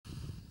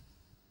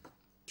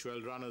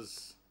12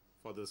 runners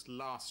for this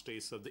last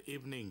race of the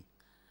evening.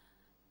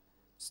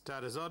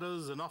 Status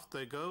orders and off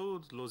they go,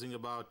 losing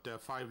about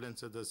 5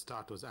 lengths at the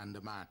start was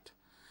Andermatt.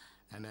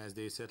 And as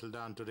they settle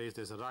down to race,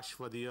 there's a rush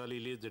for the early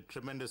lead. The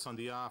Tremendous on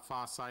the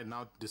far side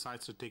now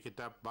decides to take it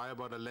up by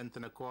about 1.25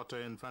 lengths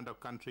in front of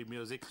Country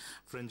Music.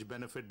 Fringe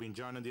Benefit being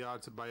joined on the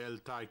outside by El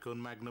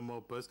Tycoon, Magnum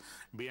Opus.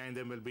 Behind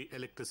them will be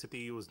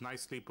Electricity, who is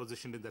nicely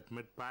positioned in that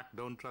mid-pack.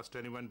 Don't Trust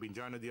Anyone being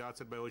joined on the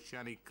outside by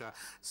Oceanic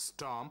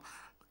Storm.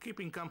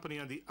 Keeping company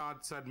on the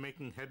outside,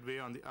 making headway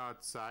on the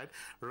outside.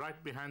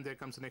 Right behind there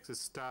comes the next is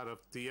Star of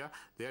Thea.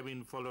 They have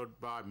been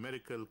followed by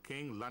Miracle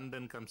King.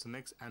 London comes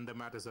next, and the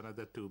mat is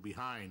another 2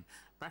 behind.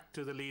 Back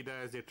to the leader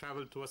as they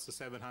travel towards the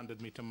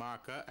 700-meter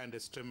marker, and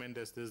it's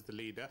Tremendous. This is the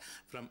leader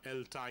from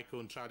El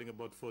Tycoon, trotting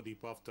about 4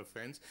 deep off the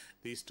fence.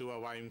 These two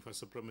are vying for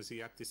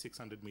supremacy at the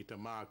 600-meter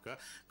marker.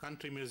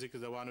 Country Music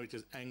is the one which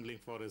is angling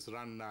for his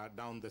run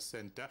down the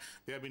center.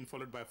 They have been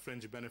followed by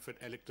Fringe Benefit.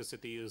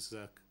 Electricity is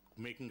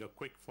making a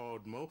quick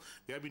forward move.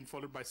 They have been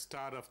followed by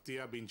Star of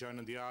Thea, being joined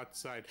on the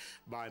outside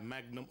by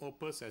Magnum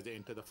Opus as they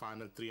enter the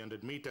final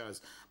 300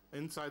 meters.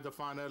 Inside the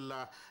final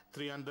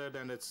 300,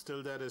 and it's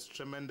still there, is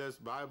Tremendous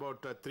by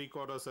about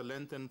 3/4 a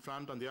length in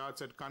front. On the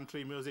outside,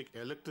 Country Music.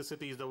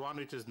 Electricity is the one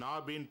which is now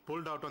being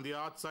pulled out on the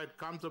outside,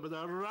 comes up with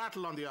a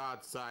rattle on the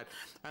outside,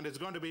 and it's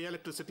going to be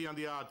Electricity on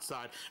the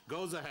outside.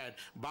 Goes ahead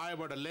by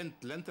about a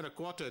length and a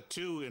quarter,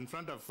 2 in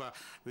front of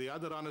the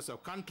other runners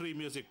of Country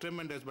Music.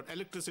 Tremendous, but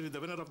Electricity,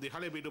 the winner of the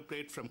Halebeedu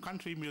plate from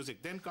Country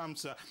Music. Then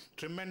comes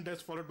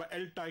Tremendous, followed by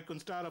El Tycoon.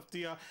 Star of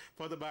Thea.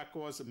 Further back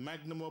was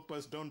Magnum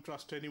Opus, Don't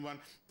Trust Anyone.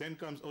 Then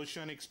comes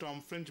Oceanic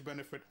Storm, Fringe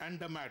Benefit,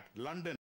 Andermatt, London.